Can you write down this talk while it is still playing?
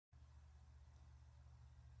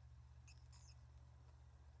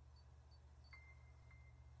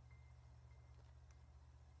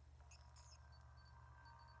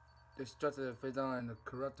instructed to face on in the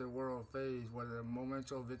corrupted world phase was a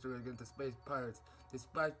momentous victory against the space pirates.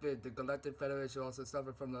 Despite this, the Galactic Federation also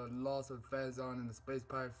suffered from the loss of Phazon and the space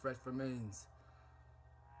pirate fresh remains.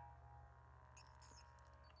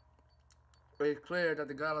 It is clear that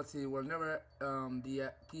the galaxy will never be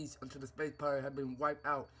at peace until the space pirate have been wiped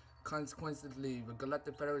out. Consequently, the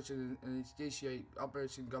Galactic Federation initiate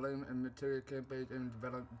Operation Golem and material campaign and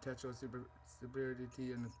develop potential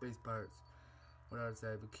superiority in the space pirates. What did I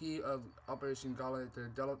say? The key of Operation Golem is the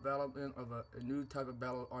development of a new type of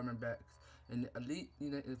battle armor backs. An elite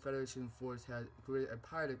unit in the Federation Force has created a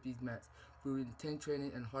pilot these maps through intense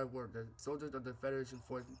training and hard work. The soldiers of the Federation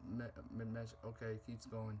Force okay, keeps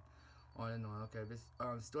going on and on. Okay, this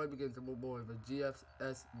story begins with the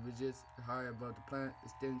GFS Regis high above the planet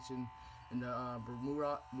extension in the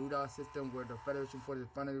Bermuda system, where the Federation Force is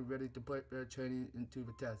finally ready to put their training into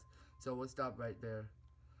the test. So we'll stop right there.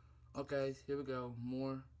 Okay, here we go.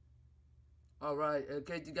 More. Alright, in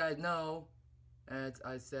case you guys know, as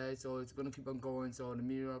I say, so it's gonna keep on going. So the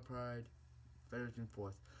Metroid Prime Federation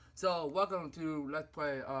Force. So welcome to Let's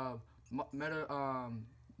Play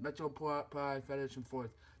Metroid Prime Federation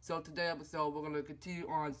Force. So today episode we're gonna continue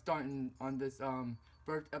on starting on this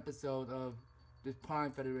first episode of this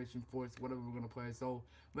Prime Federation Force, whatever we're gonna play. So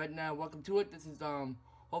right now, welcome to it. This is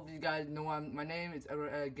hopefully you guys know my name is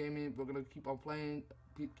Metroid Gaming. We're gonna keep on playing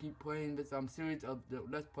this series of the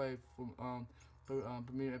Let's Play from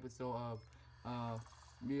premiere episode of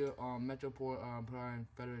Metroid Prime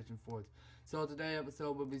Federation Force. So today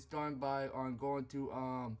episode will be starting by going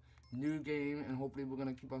to new game, and hopefully we're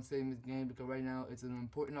gonna keep on saving this game because right now it's an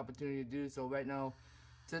important opportunity to do so. Right now,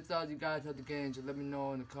 since you guys have the game, just let me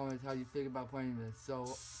know in the comments how you think about playing this. So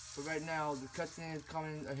for right now, the cutscene is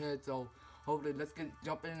coming ahead, so hopefully let's get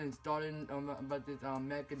jumping and starting about this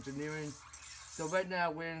mech engineering. So right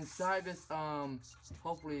now we're inside this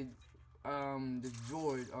hopefully the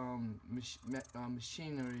droid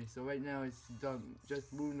machinery. So right now it's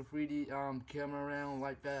just moving the 3D camera around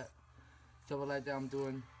like that, stuff like that I'm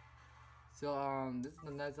doing. So this is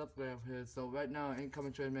a nice upgrade up here. So right now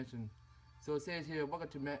incoming transmission. So it says here, welcome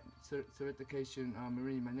to Met Certification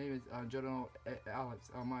Marine. My name is General Alex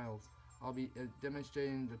Miles. I'll be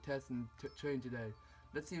demonstrating the test and train today.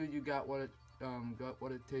 Let's see what you got. What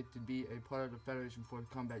it takes to be a part of the Federation Force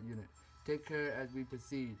combat unit. Take care as we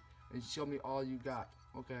proceed, and show me all you got.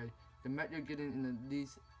 Okay. The mech you're getting in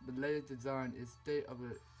the latest design is state of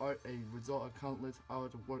the art, a result of countless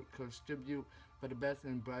hours of work contribute for the best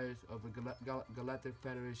and brightest of the Galactic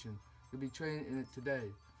Federation. You'll be trained in it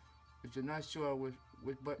today. If you're not sure which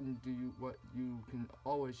button you can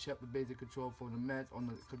always check the basic control for the mech on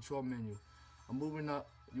the control menu. I'm moving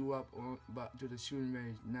you up to the shooting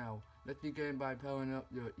range now. Let's begin by powering up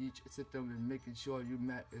each system and making sure your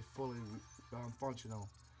mech is fully functional.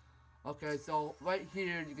 Okay, so right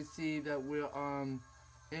here you can see that we're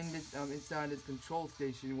in this inside this control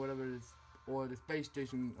station, whatever it is, or the space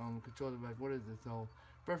station control device. What is it? So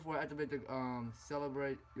first we'll activate the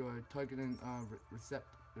celebrate your targeting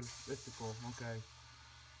receptacle. Okay.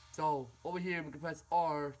 So over here we can press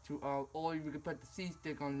R to or we can press the C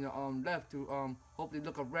stick on your left to hopefully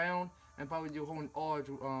look around, and probably you're holding R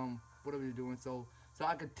to whatever you're doing. So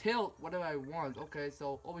I can tilt whatever I want. Okay,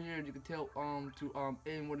 so over here you can tilt to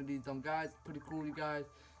aim one of these guys. Pretty cool, you guys,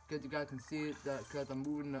 because you guys can see it because I'm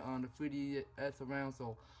moving the 3DS around.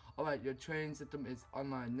 So alright, your training system is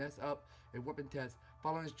online. Next up, a weapon test.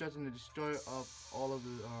 Follow instructions to destroy all of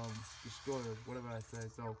the destroyers, whatever I say.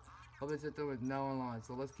 So weapon system is now online.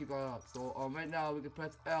 So let's keep it up. So right now we can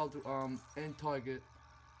press L to end target,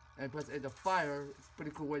 and press A to fire. It's a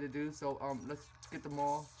pretty cool way to do. So let's get them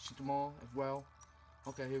all, shoot them all as well.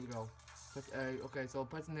 Okay, here we go. Press A. Okay, so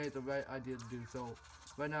pressing A is the right idea to do. So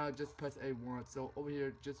right now just press A once. So over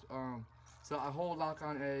here just so I hold lock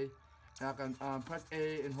on A, and I can press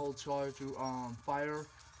A and hold charge to fire.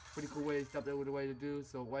 Pretty cool way, step that with the way to do.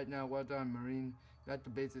 So right now, well done, Marine. That's the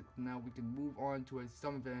basic. Now we can move on to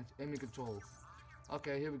some advanced aiming controls.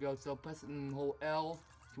 Okay, here we go. So press and hold L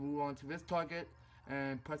to move on to this target,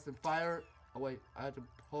 and press and fire. Oh wait, I have to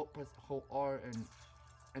press hold R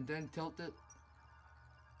and then tilt it.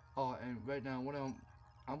 Oh, and right now what I'm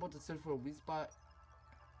about to search for a weak spot.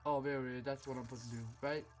 Oh, there it is. That's what I'm supposed to do,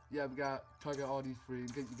 right? Yeah, we got target all these three. In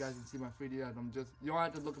case you guys can see my 3D, you don't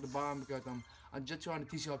have to look at the bottom because I'm just trying to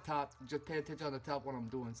teach you up top. Just pay attention on the top what I'm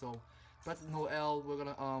doing. So press and hold L. We're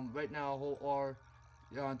gonna right now hold R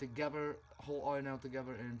together, hold R now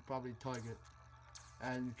together, and probably target.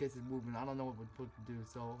 And in case it's moving, I don't know what we're supposed to do.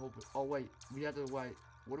 So hope. Oh wait, we have to wait.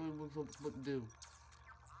 What are we supposed to do?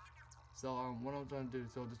 So what I'm trying to do,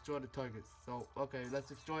 so destroy the targets. So okay, let's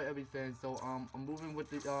destroy everything. So I'm moving with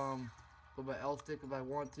the with my L stick if I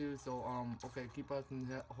want to. So okay, keep pressing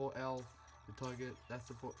the whole L to target. That's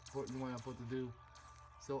the important way I'm supposed to do.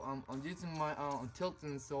 So I'm using my I'm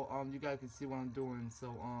tilting so you guys can see what I'm doing.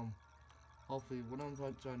 So hopefully what I'm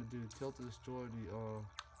trying to do, tilt to destroy the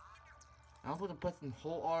I'm supposed to press the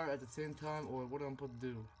whole R at the same time, or what am I supposed to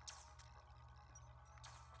do?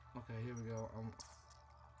 Okay, here we go.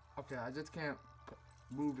 Okay, I just can't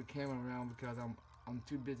move the camera around because I'm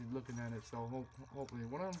too busy looking at it. So hopefully,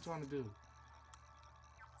 what I'm trying to do?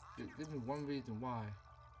 Give me one reason why.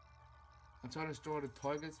 I'm trying to destroy the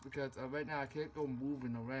targets because right now I can't go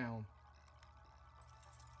moving around.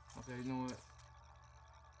 Okay, you know what?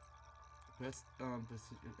 Press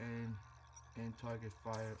precision and target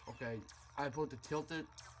fire. Okay, I put the tilted.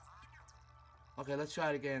 Okay, let's try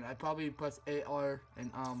it again. I probably press AR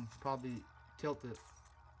and probably tilt it.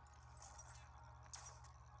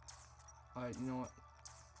 Alright, you know what?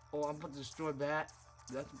 Oh, I'm going to destroy that.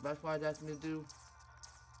 That's what it asked me to do.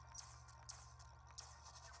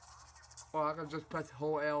 Or I can just press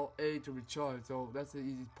whole LA to recharge. So that's the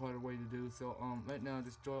easiest part of the way to do. So right now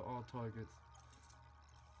destroy all targets.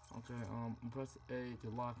 Okay, press A to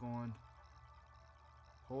lock on.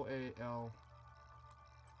 Hold AL.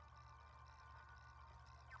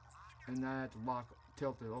 And now I have to lock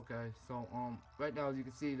tilted. Okay, so right now as you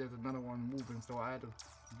can see there's another one moving, so I had to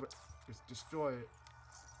just destroy it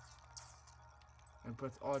and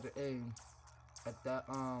press R to aim at that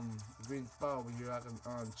green spot over here. I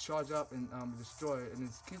can charge up and destroy it, and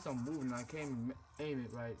it keeps on moving. I can't even aim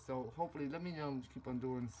it right. So hopefully, let me keep on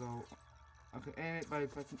doing so. I can aim it by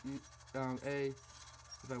pressing A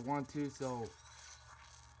if I want to. So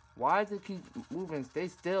why does it keep moving? Stay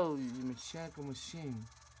still, you mechanical machine.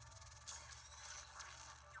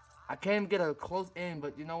 I can't even get a close aim,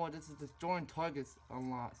 but you know what? This is destroying targets a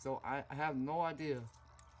lot, so I have no idea.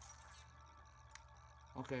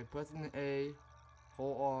 Okay, pressing the A,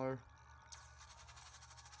 hold R.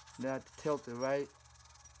 Then I have to tilt it, right?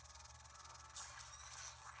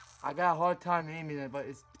 I got a hard time aiming it, but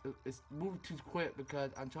it's moving too quick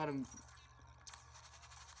because I'm trying to.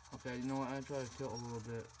 Okay, you know what? I'm trying to tilt a little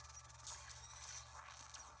bit.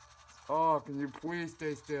 Oh, can you please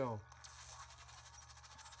stay still?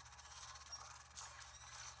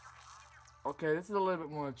 Okay, this is a little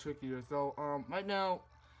bit more trickier. So, right now,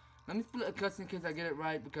 let me split a cutscene in case I get it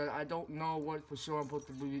right because I don't know what for sure I'm supposed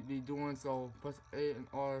to be doing. So, press A and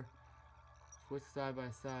R, switch side by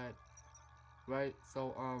side, right?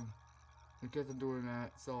 So, in case I'm doing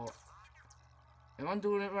that. So, am I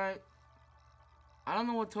doing it right? I don't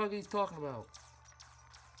know what target he's talking about.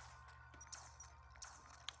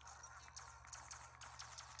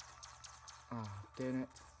 Ah, damn it.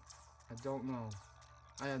 I don't know.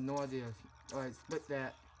 I have no idea. Alright, split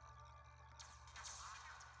that.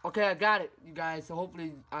 Okay, I got it, you guys. So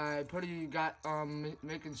hopefully I pretty got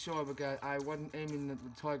making sure because I wasn't aiming at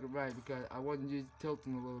the target right because I wasn't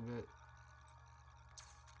tilting a little bit.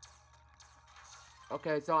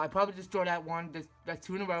 Okay, so I probably destroyed that one. That's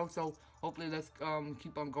 2 in a row. So hopefully let's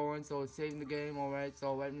keep on going. So it's saving the game, alright.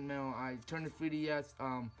 So right now I turned the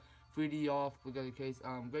 3D off because in case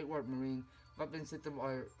great work, Marine. Weapon system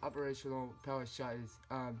are operational. Power shot is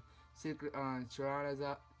secret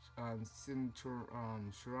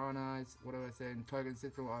synchronized, whatever I say. Target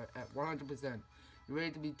system are at 100%. You're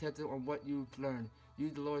ready to be tested on what you learned.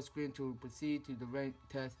 Use the lower screen to proceed to the rank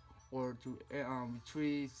test or to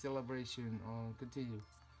retrieve celebration. Continue.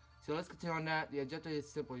 So let's continue on that. The objective is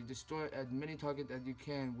simple. You destroy as many targets as you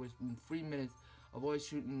can within 3 minutes. Avoid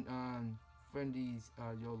shooting friendlies.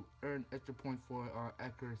 You'll earn extra points for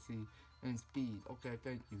accuracy and speed. Okay,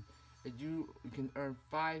 thank you. If you can earn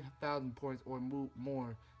 5,000 points or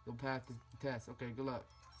more, you'll pass the test. Okay, good luck.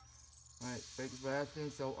 Alright, thank you for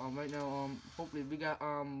asking. So right now hopefully we got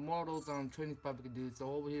more of those training spots we can do.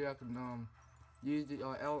 So over here I can use the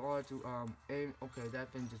LR to aim. Okay, that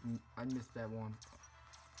thing just I missed that one.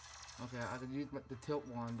 Okay, I can use the tilt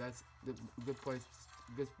one. That's the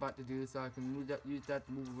good spot to do. So I can use that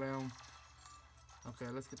to move around.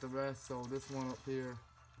 Okay, let's get the rest. So this one up here.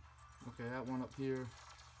 Okay, that one up here.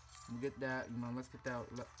 We get that. You know, let's get that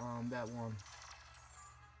that one.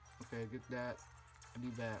 Okay, get that. I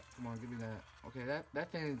need that. Come on, give me that. Okay,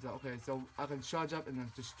 that thing is okay. So I can charge up and then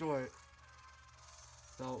destroy it.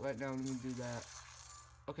 So right now, let me do that.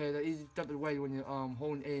 Okay, the easy step away when you're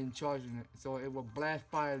holding A and charging it. So it will blast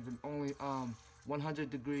fire at only 100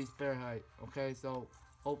 degrees Fahrenheit. Okay, so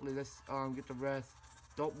hopefully let's get the rest.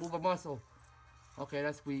 Don't move a muscle. Okay,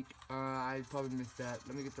 that's weak. I probably missed that.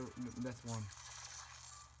 Let me get the next one.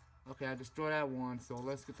 Okay, I destroyed that one, so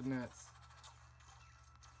let's get the next.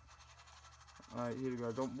 Alright, here we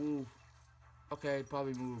go. Don't move. Okay,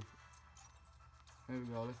 probably move. There we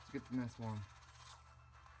go. Let's get the next one.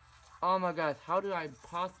 Oh my gosh, how did I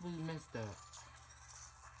possibly miss that?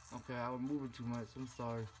 Okay, I was moving too much. I'm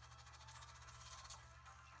sorry.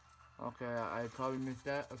 Okay, I probably missed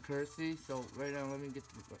that accuracy. So right now, let me get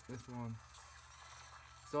this one.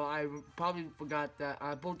 So I probably forgot that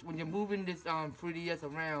when you're moving this 3DS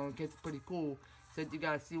around, it gets pretty cool. So you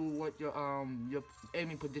gotta see what your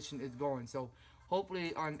aiming position is going. So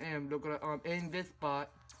hopefully on aim, they're gonna aim this spot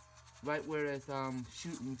right where it's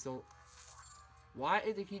shooting. So why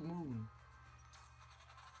is it keep moving?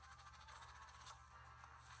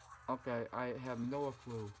 Okay, I have no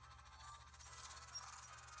clue.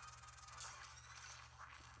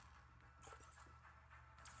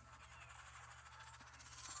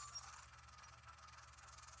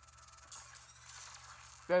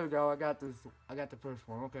 There we go. I got this. I got the first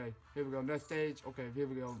one. Okay, here we go. Next stage. Okay, here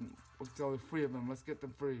we go. So there's 3 of them. Let's get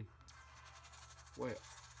them free. Wait.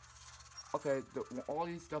 Okay, all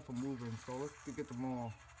these stuff are moving, so let's get them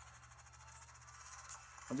all.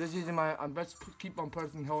 I'm just using I'm just keep on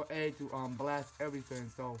pressing hold A to blast everything.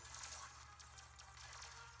 So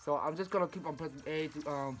I'm just gonna keep on pressing A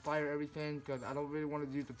to fire everything because I don't really want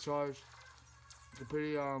to use the charge. It's a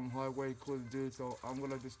pretty hard way cool to do. So I'm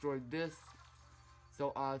gonna destroy this.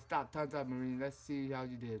 So stop time Marine. Let's see how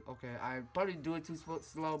you did. Okay, I probably do it too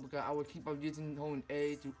slow because I would keep on holding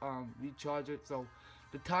A to recharge it. So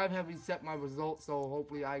the time have reset my results. So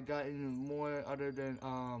hopefully I got in more other than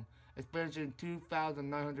expansion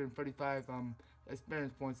 2,935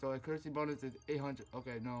 experience points. So accuracy bonus is 800.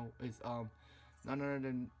 Okay, no, it's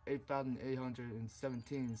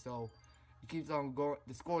 908,817. So it keeps on going.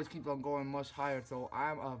 The scores keep on going much higher. So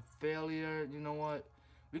I'm a failure. You know what?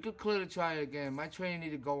 We could clearly try it again. My train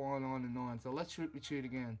need to go on and on. So let's retreat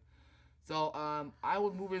again. So I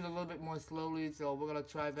would move it a little bit more slowly. So we're gonna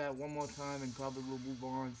try that one more time and probably we'll move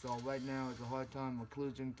on. So right now it's a hard time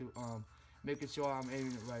occlusion to making sure I'm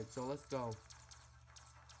aiming it right. So let's go.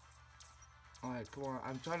 All right, come on.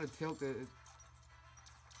 I'm trying to tilt it.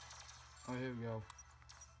 All right, here we go.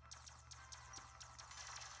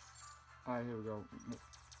 All right, here we go.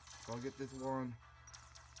 So I'll get this one.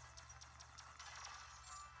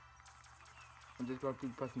 I'm just gonna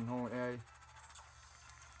keep pressing hold A.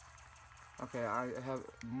 Okay, I have.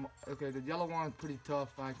 Okay, the yellow one's pretty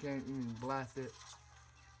tough. I can't even blast it.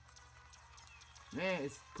 Man,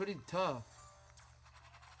 it's pretty tough.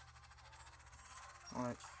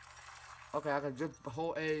 Alright. Okay, I can just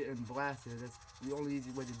hold A and blast it. That's the only easy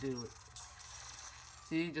way to do it.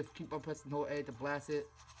 See, just keep on pressing hold A to blast it.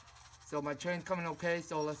 So my train's coming okay,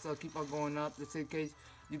 so let's keep on going up. Just in case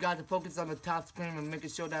you got to focus on the top screen and making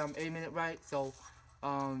sure that I'm aiming it right. So,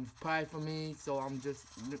 probably for me, so I'm just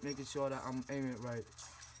making sure that I'm aiming it right.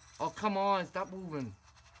 Oh, come on, stop moving.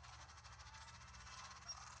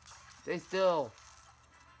 Stay still.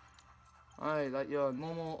 Alright, like your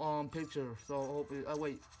normal picture. So hopefully, oh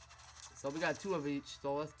wait. So we got 2 of each,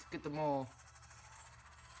 so let's get them all.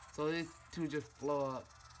 So these 2 just blow up.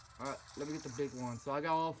 Alright, let me get the big one. So I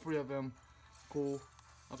got all 3 of them. Cool.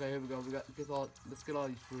 Okay, here we go. Let's get all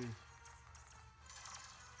these 3.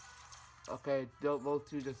 Okay, those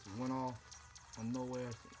 2 just went off from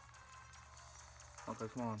nowhere. Okay,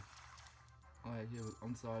 come on. Alright, here.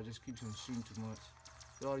 I'm sorry, I just keep shooting too much.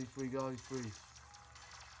 Get all these 3. Get all these 3.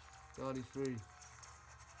 Get all these 3.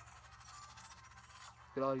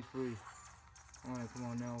 Get all these 3. Alright, come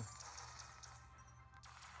on now.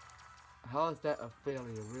 How is that a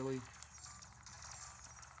failure, really?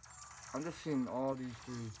 I'm just seeing all these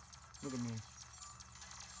 3. Look at me.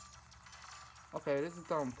 Okay, this is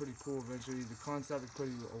pretty cool eventually. The concept is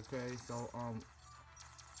pretty okay, so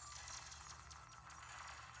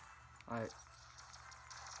alright.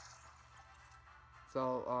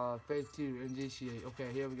 So phase 2, initiate.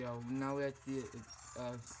 Okay, here we go. Now we have to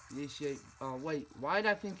initiate. Wait, why did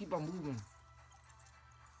that thing keep on moving?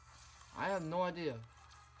 I have no idea.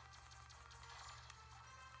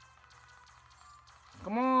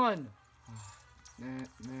 Come on! Man.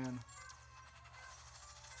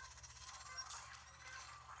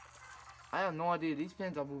 I have no idea. These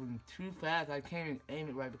pins are moving too fast. I can't even aim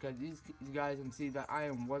it right because you guys can see that I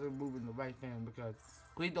wasn't moving the right fan. Because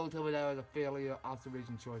please don't tell me that was a failure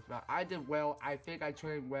observation choice. But I did well. I think I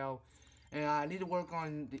trained well, and I need to work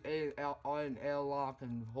on the R and L lock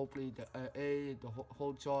and hopefully the the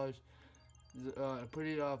hold charge. It's a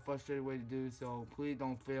pretty frustrating way to do. So please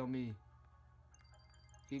don't fail me.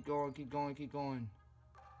 Keep going, keep going, keep going.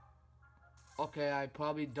 Okay, I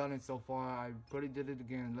probably done it so far. I probably did it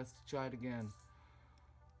again. Let's try it again.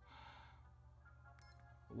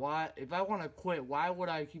 Why? If I want to quit, why would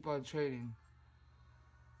I keep on training?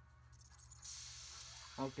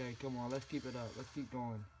 Okay, come on. Let's keep it up. Let's keep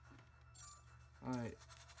going. Alright.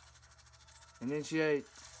 Initiate.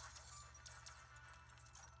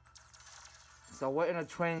 So we're in a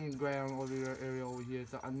training ground over here, area over here.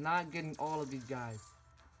 So I'm not getting all of these guys.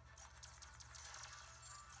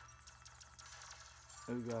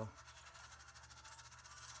 There we go.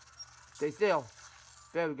 Stay still.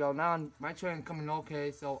 There we go. Now my train's coming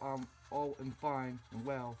okay, so I'm all and fine and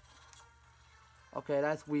well. Okay,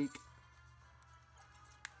 that's weak.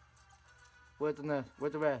 Where's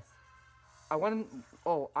the rest? I want to.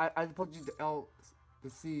 Oh, I supposed to use the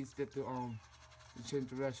C stick to change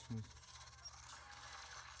directions.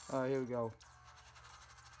 Alright, here we go.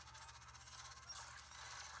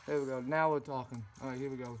 Here we go. Now we're talking. Alright, here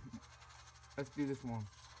we go. Let's do this one.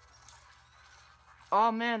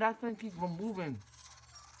 Oh man, that thing keeps moving.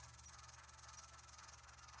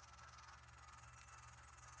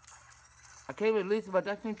 I can't release it, but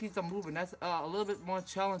that thing keeps on moving. That's a little bit more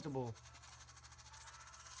challengeable.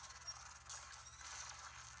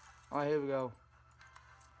 Alright, here we go.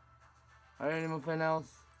 Alright, anything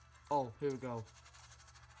else? Oh, here we go.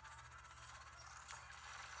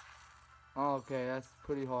 Okay, that's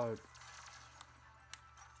pretty hard.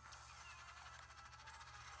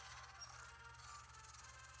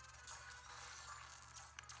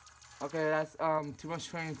 Okay, that's too much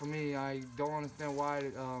training for me. I don't understand why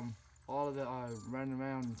all of it are running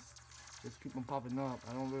around and just keep on popping up.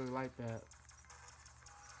 I don't really like that.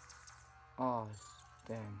 Oh,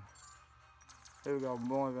 damn. Here we go,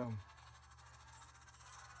 more of them.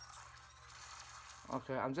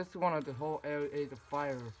 Okay, I'm just gonna the whole area to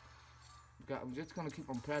fire. I'm just gonna keep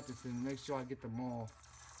on practicing, make sure I get them all.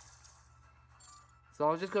 So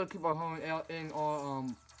I'm just gonna keep on holding L and R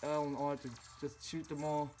to just shoot them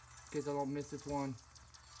all in case I don't miss this one.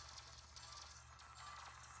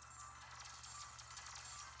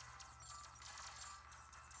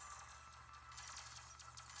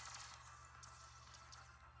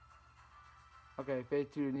 Okay, phase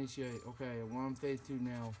 2 initiate. Okay, we're on phase 2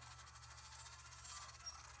 now.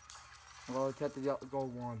 I'm gonna attempt the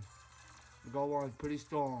gold one. The gold one is pretty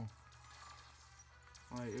strong.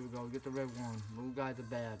 Alright, here we go. Get the red one. Those guys are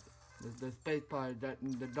bad. The space part,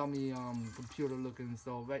 the dummy computer looking.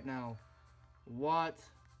 So right now, what?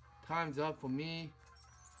 Time's up for me.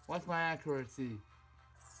 What's my accuracy?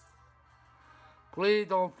 Please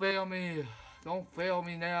don't fail me. Don't fail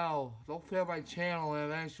me now. Don't fail my channel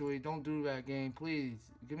eventually. Don't do that, game. Please.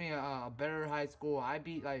 Give me a better high score. I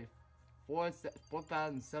beat like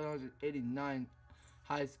 4,789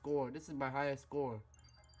 high score. This is my highest score.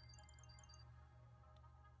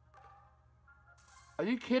 Are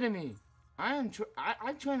you kidding me? I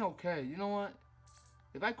train okay. You know what?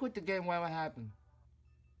 If I quit the game, what would happen?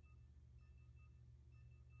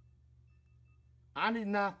 I did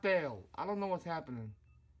not fail. I don't know what's happening.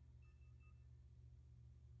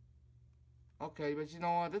 Okay, but you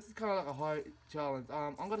know what? This is kind of like a hard challenge.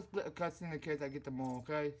 I'm gonna split a cutscene in case I get them all.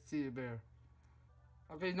 Okay, see you, bear.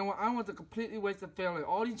 Okay, you know what? I want to completely waste of failing.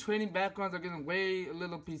 All these training backgrounds are getting way a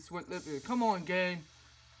little piece sweat. Come on, game.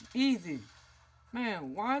 Easy.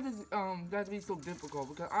 Man, why does that be so difficult?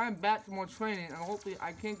 Because I'm back to more training, and hopefully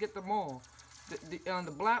I can get them all.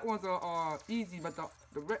 The black ones are easy, but the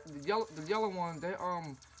yellow ones, they're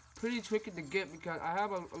pretty tricky to get because I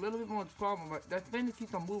have a little bit more problem. But that thing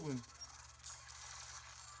keeps on moving,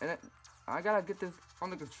 and I gotta get this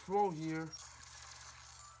under control here.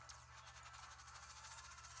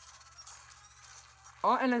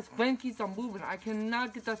 Oh, and this thing keeps on moving. I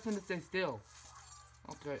cannot get that thing to stay still.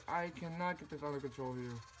 Okay, I cannot get this under control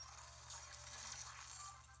here.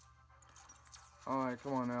 Alright,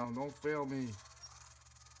 come on now. Don't fail me.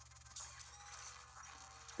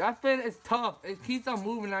 That thing is tough. It keeps on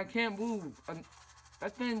moving. I can't move.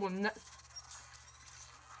 That thing will not...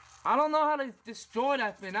 I don't know how to destroy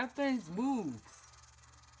that thing. That thing moves.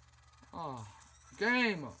 Oh,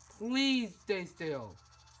 game. Please stay still.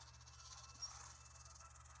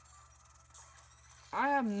 I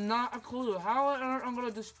have not a clue how I'm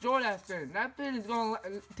gonna destroy that thing. That thing is gonna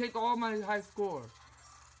take all my high score.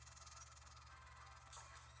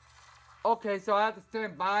 Okay, so I have to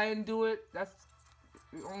stand by and do it. That's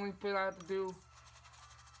the only thing I have to do.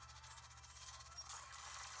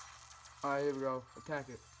 Alright, here we go. Attack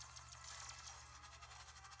it.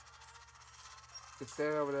 Just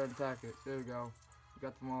stand over there and attack it. There we go. We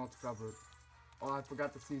got them all covered. Oh, I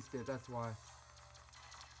forgot the C-stick. That's why.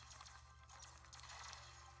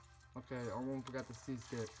 Okay, I almost forgot the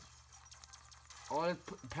C-stick. All this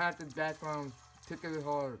patented background, ticking it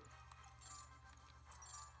hard.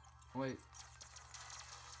 Wait.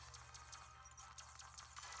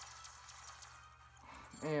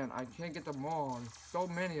 Man, I can't get them all. There's so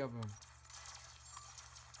many of them.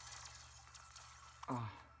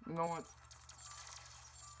 You know what?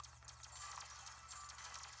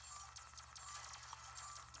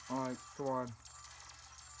 Alright, come on.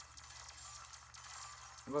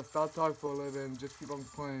 I'm gonna stop talking for a little bit and just keep on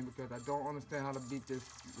playing because I don't understand how to beat this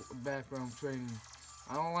background training.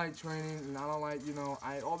 I don't like training and I don't like, you know,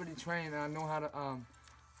 I already trained and I know how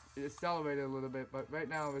to accelerate it a little bit, but right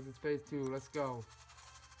now this is phase 2. Let's go.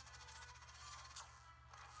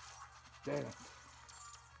 Damn it.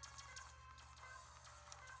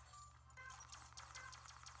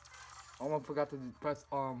 I almost forgot to press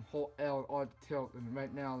hold L or tilt, and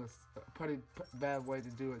right now it's a pretty bad way to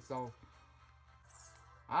do it. So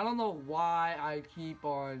I don't know why I keep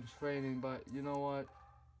on training, but you know what?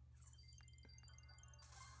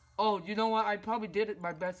 Oh, you know what? I probably did it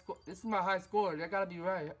my best score. This is my high score. That gotta be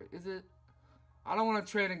right. Is it? I don't want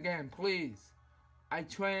to train again, please. I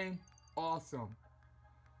train awesome.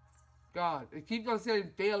 God, it keeps on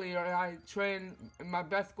saying failure, and I train my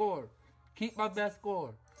best score. Keep my best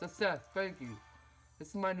score. Success. Thank you. This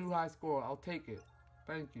is my new high score. I'll take it.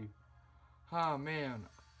 Thank you. Oh, man.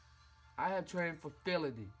 I have trained for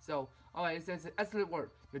fidelity. So, alright, it says excellent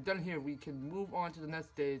work. You're done here. We can move on to the next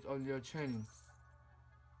stage of your training.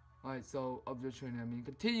 Alright, so, of your training, I mean,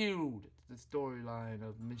 continued. The storyline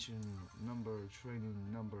of mission number, training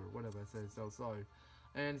number, whatever I said. So, sorry.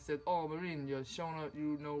 And it said, oh, Marine, you're showing up,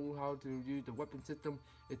 you know how to use the weapon system.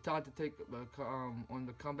 It's time to take on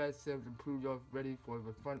the combat sims and prove you're ready for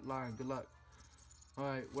the front line. Good luck.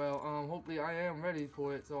 Alright, well, hopefully I am ready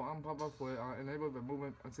for it, so I'm popping up for it. Enable the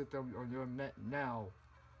movement system on your net now.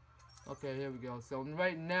 Okay, here we go. So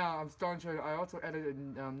right now, I'm starting to, I also added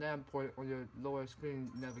a nav point on your lower screen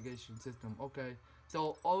navigation system. Okay,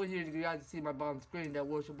 so over here, you guys see my bottom screen that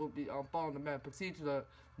will be following the map. Proceed to the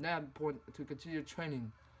nav point to continue training.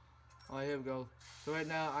 Alright, here we go. So right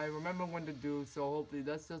now, I remember when to do, so hopefully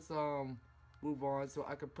let's just move on. So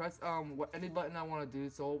I can press any button I want to do.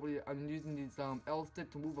 So hopefully I'm using these L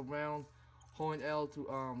stick to move around, holding L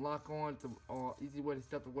to lock on. It's an easy way to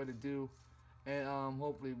step away to do. And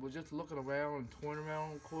hopefully we're just looking around and touring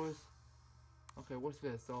around, of course. Okay, what's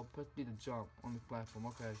this? So press B to jump on the platform.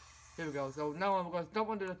 Okay, here we go. So now I'm going to jump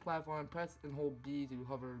onto the platform, press and hold B to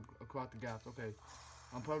hover across the gaps. Okay,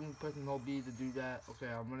 I'm pressing and hold B to do that.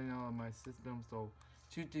 Okay, I'm running out of my system, so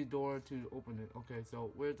shoot the door to open it. Okay,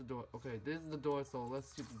 so where's the door? Okay, this is the door, so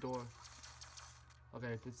let's shoot the door.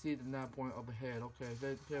 Okay, proceed to that point up ahead. Okay,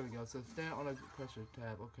 there we go. So stand on the pressure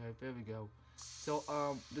tab. Okay, there we go. So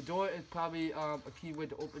the door is probably a key way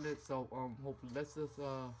to open it. So hopefully let's just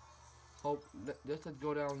let's just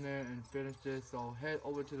go down there and finish this. So head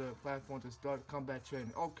over to the platform to start combat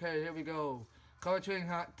training. Okay, here we go. Combat training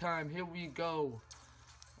time. Here we go.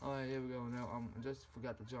 Alright, here we go. Now I just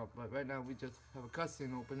forgot to jump, but right now we just have a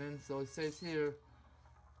cutscene opening. So it says here.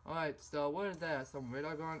 Alright, so what is that? Some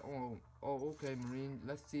radar gun? Oh, okay, Marine.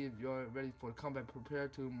 Let's see if you're ready for combat. Prepare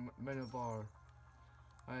to maneuver.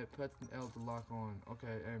 Alright, press L to lock on.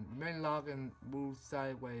 Okay, and main lock and move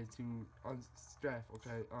sideways to unstrap.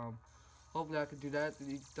 Okay, hopefully I can do that.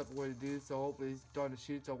 Each step away to do. So hopefully he's starting to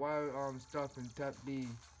shoot. So while stopping, tap B.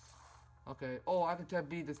 Okay. Oh, I can tap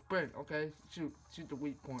B to sprint. Okay, shoot the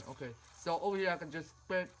weak point. Okay, so over here I can just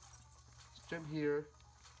sprint here,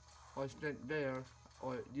 or sprint there,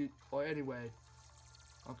 or anyway.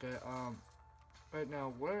 Okay. Right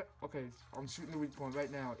now, where? Okay, I'm shooting the weak point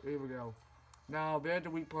right now. Here we go. Now, there's the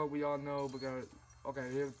weak point we all know because, okay,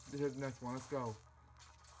 here's the next one. Let's go.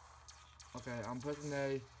 Okay, I'm pressing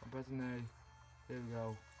A. Here we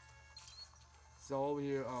go. So over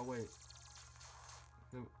here,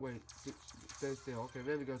 wait, stay still. Okay,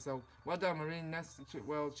 there we go. So, well done, Marine. Next,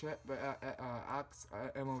 well checked, but Ox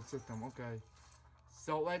ammo system. Okay.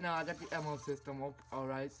 So right now I got the ammo system.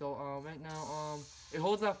 Alright, so right now it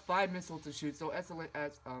holds up 5 missiles to shoot. So excellent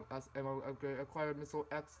X ammo upgrade. Acquire missile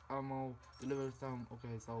X ammo. Deliver some.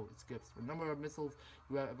 Okay, so it skips. The number of missiles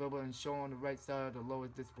you have available and shown on the right side of the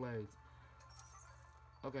lowest displays.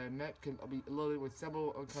 Okay, mech can be loaded with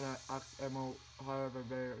several kind of Ox ammo. However,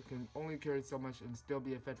 they can only carry so much and still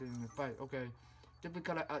be effective in the fight. Okay. Different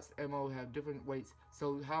kind of Ox ammo have different weights,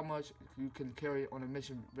 so how much you can carry on a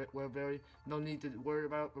mission will vary. No need to worry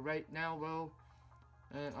about right now, bro.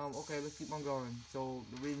 And okay, let's keep on going. So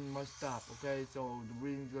the reading must stop. Okay, so the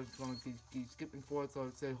reading is just gonna keep skipping forward. So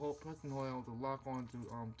it says press and hold L to lock on to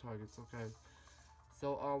targets. Okay.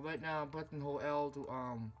 So right now I'm pressing hold L to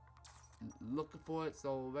look for it.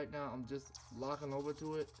 So right now I'm just locking over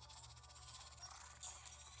to it.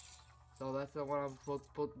 So that's what I'm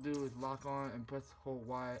supposed to do is lock on and press hold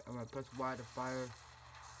Y. I'm gonna press Y to fire.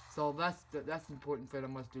 So that's important thing I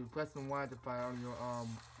must do. Pressing Y to fire on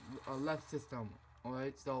your left system.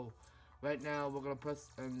 Alright, so right now we're gonna press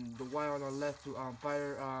the Y on our left to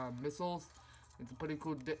fire missiles. It's a pretty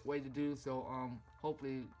cool way to do. So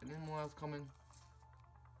hopefully anyone else coming.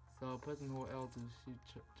 So pressing hold L to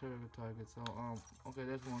shoot target. So okay,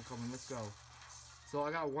 there's one coming. Let's go. So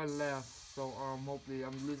I got one left. So hopefully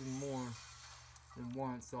I'm losing more than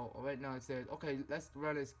one. So right now it says okay, let's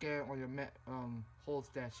run a scan on your hold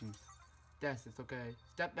statues. That's it. Okay.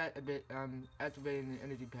 Step back a bit. Activating the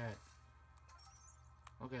energy pad.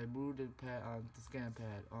 Okay, move the pad the scan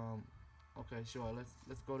pad. Okay, sure.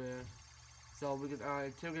 Let's go there. So we can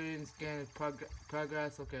interrogate and scan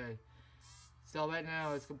progress. Okay. So right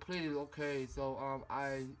now it's completed. Okay, so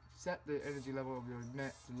I set the energy level of your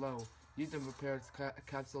net to low. Use the repair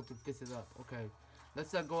capsule to fix it up. Okay,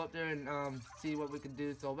 let's go up there and see what we can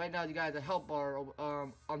do. So right now you guys, the help bar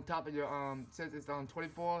on top of your since it's on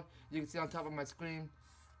 24, you can see on top of my screen.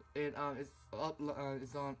 It's up.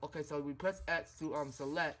 It's on. Okay, so we press X to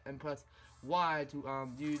select and press Y to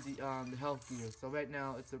use the health gear. So right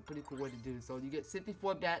now it's a pretty cool way to do. So you get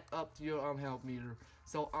 64 back up to your health meter.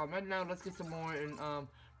 So right now let's get some more and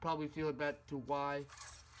probably feel it back to Y.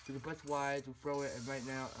 So you can press Y to throw it, and right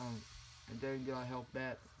now and then get our health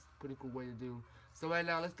back. It's a pretty cool way to do. So right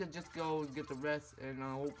now let's just go and get the rest, and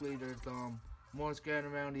hopefully there's more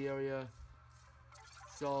scanning around the area.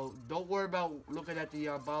 So don't worry about looking at the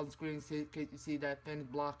bottom screen in case you see that thing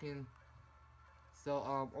blocking.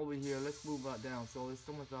 So over here, let's move down. So it's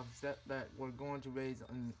so much offset that we're going to raise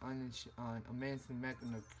a Manson mech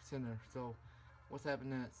in the center. So what's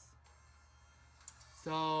happening next?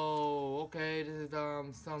 So okay, this is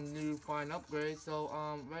some new fine upgrades. So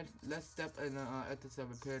let's step in at this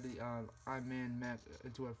repair the Iron Man mech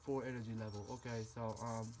into a full energy level. Okay, so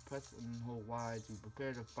press and hold Y to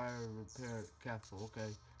prepare the fire repair capsule. Okay,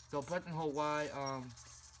 so press and hold Y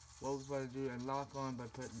what we're going to do, and lock on by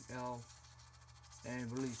pressing L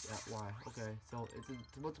and release at Y. Okay, so it's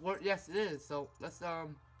supposed to work. Yes, it is. So let's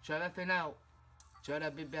try that thing out. Try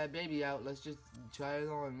that big bad baby out. Let's just try it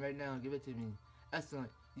on right now. Give it to me. Excellent.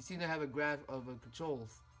 You seem to have a graph of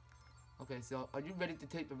controls. Okay, so are you ready to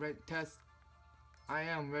take the test? I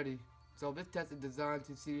am ready. So this test is designed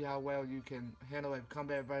to see how well you can handle a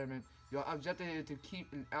combat environment. Your objective is to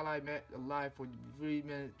keep an allied mech alive for 3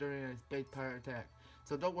 minutes during a space pirate attack.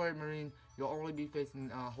 So don't worry, Marine. You'll only be facing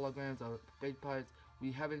holograms of space pirates.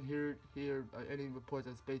 We haven't heard any reports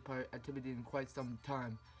of space pirate activity in quite some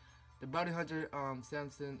time. The bounty hunter,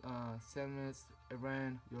 Samus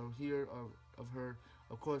Iran, you'll hear of her,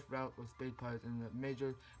 of course, route of space pirates in the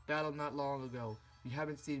major battle not long ago. We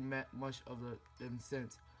haven't seen much of them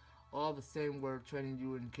since. All the same, we're training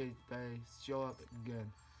you in case they show up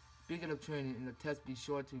again. Speaking of training, in the test, be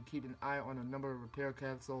sure to keep an eye on the number of repair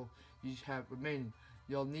capsules you have remaining.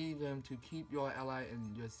 You'll need them to keep your ally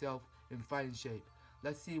and yourself in fighting shape.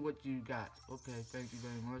 Let's see what you got. Okay, thank you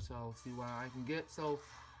very much. I'll see what I can get. So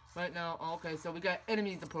right now, okay, so we got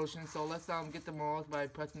enemies approaching. So let's get them all by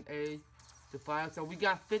pressing A to fire. So we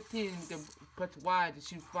got 15. We can press Y to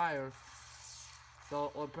shoot fire.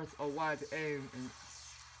 So or press Y to aim, and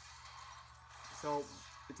so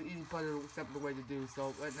it's an easy puzzle, simple way to do.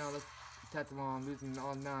 So right now let's attack them all. I'm losing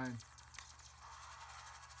all 9.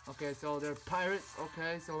 Okay, so they're pirates.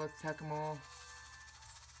 Okay, so let's attack them all.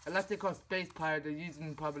 Unless they call space pirate, they're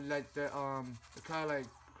using probably like the kind of like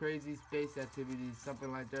crazy space activities,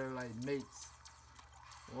 something like they're like mates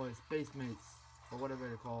or space mates or whatever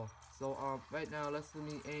they're called. So right now let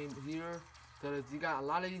me aim here. So you got a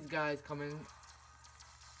lot of these guys coming.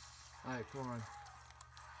 Alright, come on.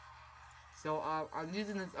 So I'm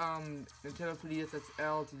using this Nintendo 3DS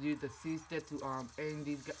XL to use the C stick to aim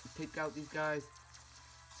these take out these guys.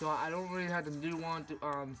 So I don't really have the new one to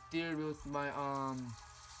steer with my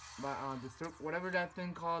the circle, whatever that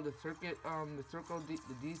thing called, the circuit, the circle, the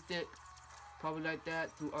D stick, probably like that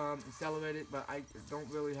to accelerate it. But I don't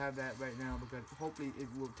really have that right now because hopefully it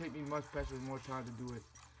will take me much pressure and more time to do it.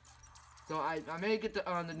 So I may get the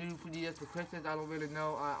new 3DS for Christmas. I don't really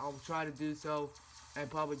know. I'll try to do so and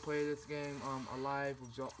probably play this game alive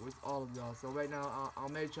with all of y'all. So right now I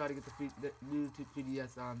may try to get the new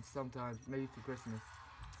 3DS sometime, maybe for Christmas.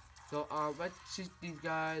 So let's shoot these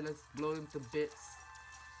guys. Let's blow them to bits.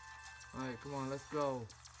 Alright, come on, let's go.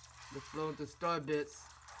 Let's blow into star bits.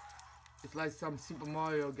 It's like some Super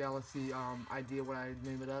Mario Galaxy idea when I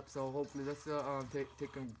name it up. So hopefully let's take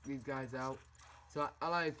these guys out. So I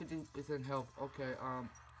like 50% health. Okay,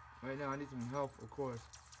 right now I need some health, of course.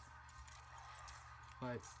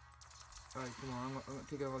 Alright, come on, I'm gonna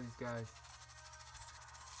take out all these guys.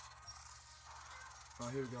 Oh,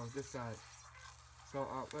 here we go, this side. So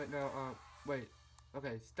right now, wait.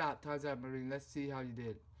 Okay, stop. Time's up, Marine. Let's see how you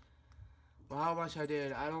did. Well, how much I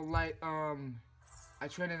did. I don't like I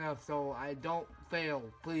train enough so I don't fail.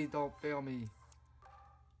 Please don't fail me.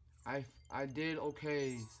 I did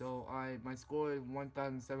okay. So my score is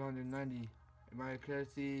 1,790. My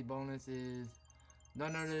accuracy bonus is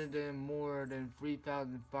none other than more than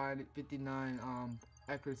 3,559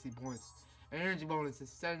 accuracy points. Energy bonus is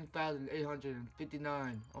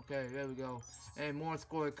 7,859. Okay, there we go. And more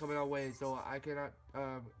score coming our way. So I cannot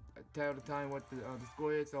tell the time what the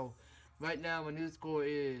score is. So right now my new score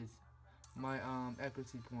is my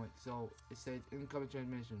accuracy point. So it says incoming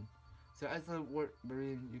transmission. So excellent work,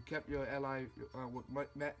 Marine. You kept your ally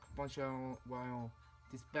with Mac function while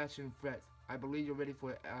dispatching threats. I believe you're ready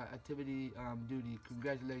for activity duty.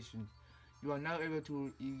 Congratulations. You are now able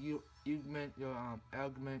to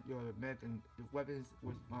augment your mech and weapons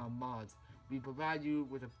with mods. We provide you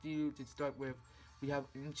with a few to start with. We have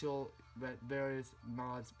initial that various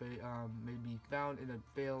mods may be found in the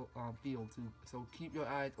field too. So keep your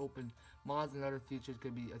eyes open. Mods and other features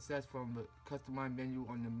can be accessed from the customized menu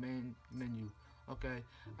on the main menu. Okay,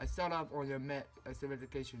 I start off on your mech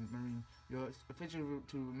certification, Marine. Your official route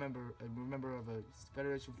to a member of a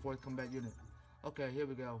Federation Force combat unit. Okay, here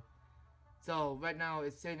we go. So right now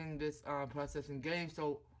it's saving this processing game.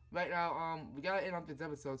 So right now we gotta end up this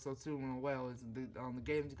episode so soon and well. The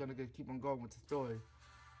game's gonna keep on going with the story.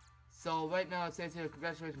 So right now it says here,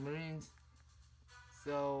 congratulations, Marines.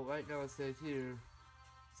 So right now it says here,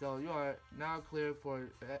 so you are now clear for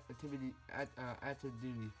activity active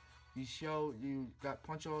duty. You show you got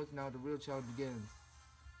punch holes. Now the real challenge begins.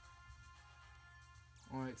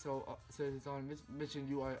 Alright, so it's on this mission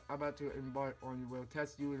you are about to embark on. Will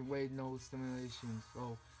test you in ways no simulations.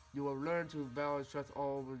 So you will learn to value trust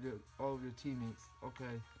all of your teammates.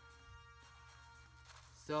 Okay.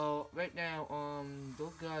 So right now,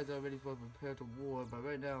 those guys are ready for prepare to war, but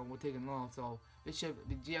right now we're taking long. So this ship,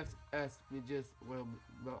 the GFS,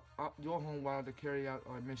 your home while to carry out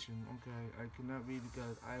our mission. Okay, I cannot read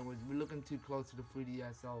because I was looking too close to the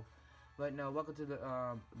 3DS. So right now, welcome to the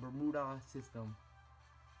Bermuda system.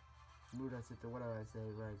 Bermuda system. What did I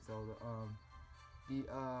say? Right. So the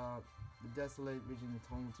desolate region is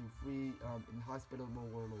home to free inhospitable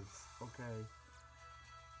worlds. Okay.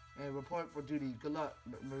 And report for duty. Good luck,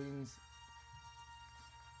 Marines.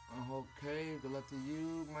 Okay, good luck to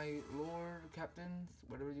you, my lord, captains,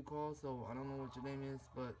 whatever you call. So I don't know what your name is,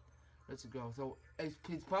 but let's go. So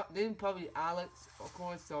then probably Alex, of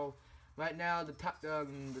course. So right now the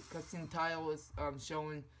cutscene title is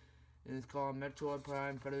showing, and it's called Metroid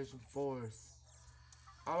Prime Federation Force.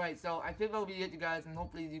 Alright, so I think that'll be it, you guys, and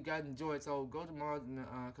hopefully you guys enjoy it. So go to mods and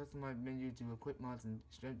customize menu to equip mods and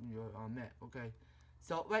strengthen your mech. Okay.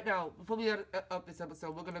 So right now, before we up this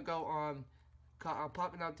episode, we're gonna go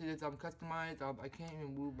popping out to this customized. I can't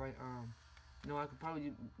even move my I could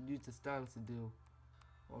probably use the stylus to do,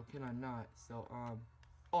 or can I not? So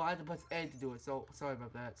oh, I have to press A to do it. So sorry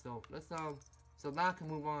about that. So let's so now I can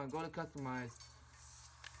move on. Go to customize.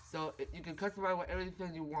 So you can customize with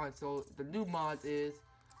everything you want. So the new mod is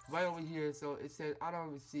right over here. So it says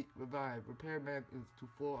auto revive. Repair mag is to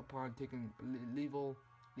fall upon taking lethal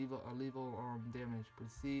damage.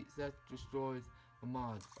 Proceed that destroys the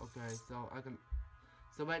mods. Okay, so I can.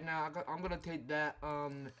 So right now I'm gonna take that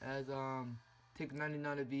as take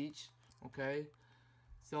 99 of each. Okay.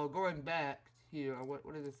 So going back here,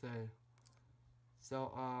 what does it say?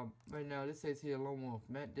 So right now this says here lone wolf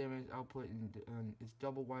mat damage output it's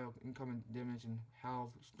double while incoming damage and how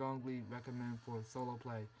strongly recommend for solo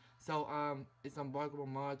play. So it's unbreakable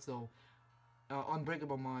mod. So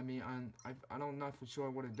unbreakable mod. I mean, I don't know for sure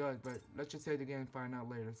what it does, but let's just say it again and find out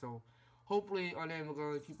later. So hopefully on then we're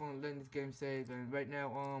gonna keep on letting this game save. And right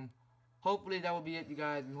now hopefully that will be it, you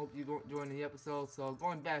guys, and hope you join the episode. So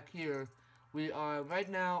going back here, we are right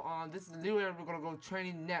now this is the new area we're gonna go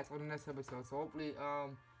training next on the next episode. So hopefully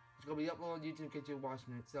it's gonna be uploaded on YouTube in case you're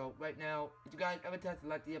watching it. So right now, if you guys ever test to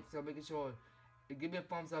like the episode, making sure you give me a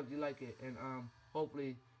thumbs up if you like it, and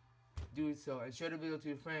hopefully do so and share the video to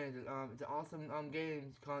your friends. It's an awesome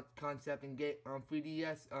game concept and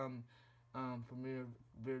 3DS premiere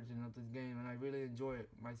version of this game, and I really enjoy it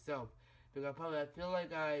myself because I feel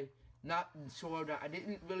like I not sure that I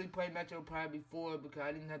didn't really play Metroid Prime before because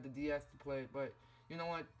I didn't have the DS to play it. But you know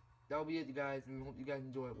what? That'll be it, you guys, and hope you guys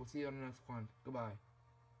enjoy it. We'll see you on the next one. Goodbye.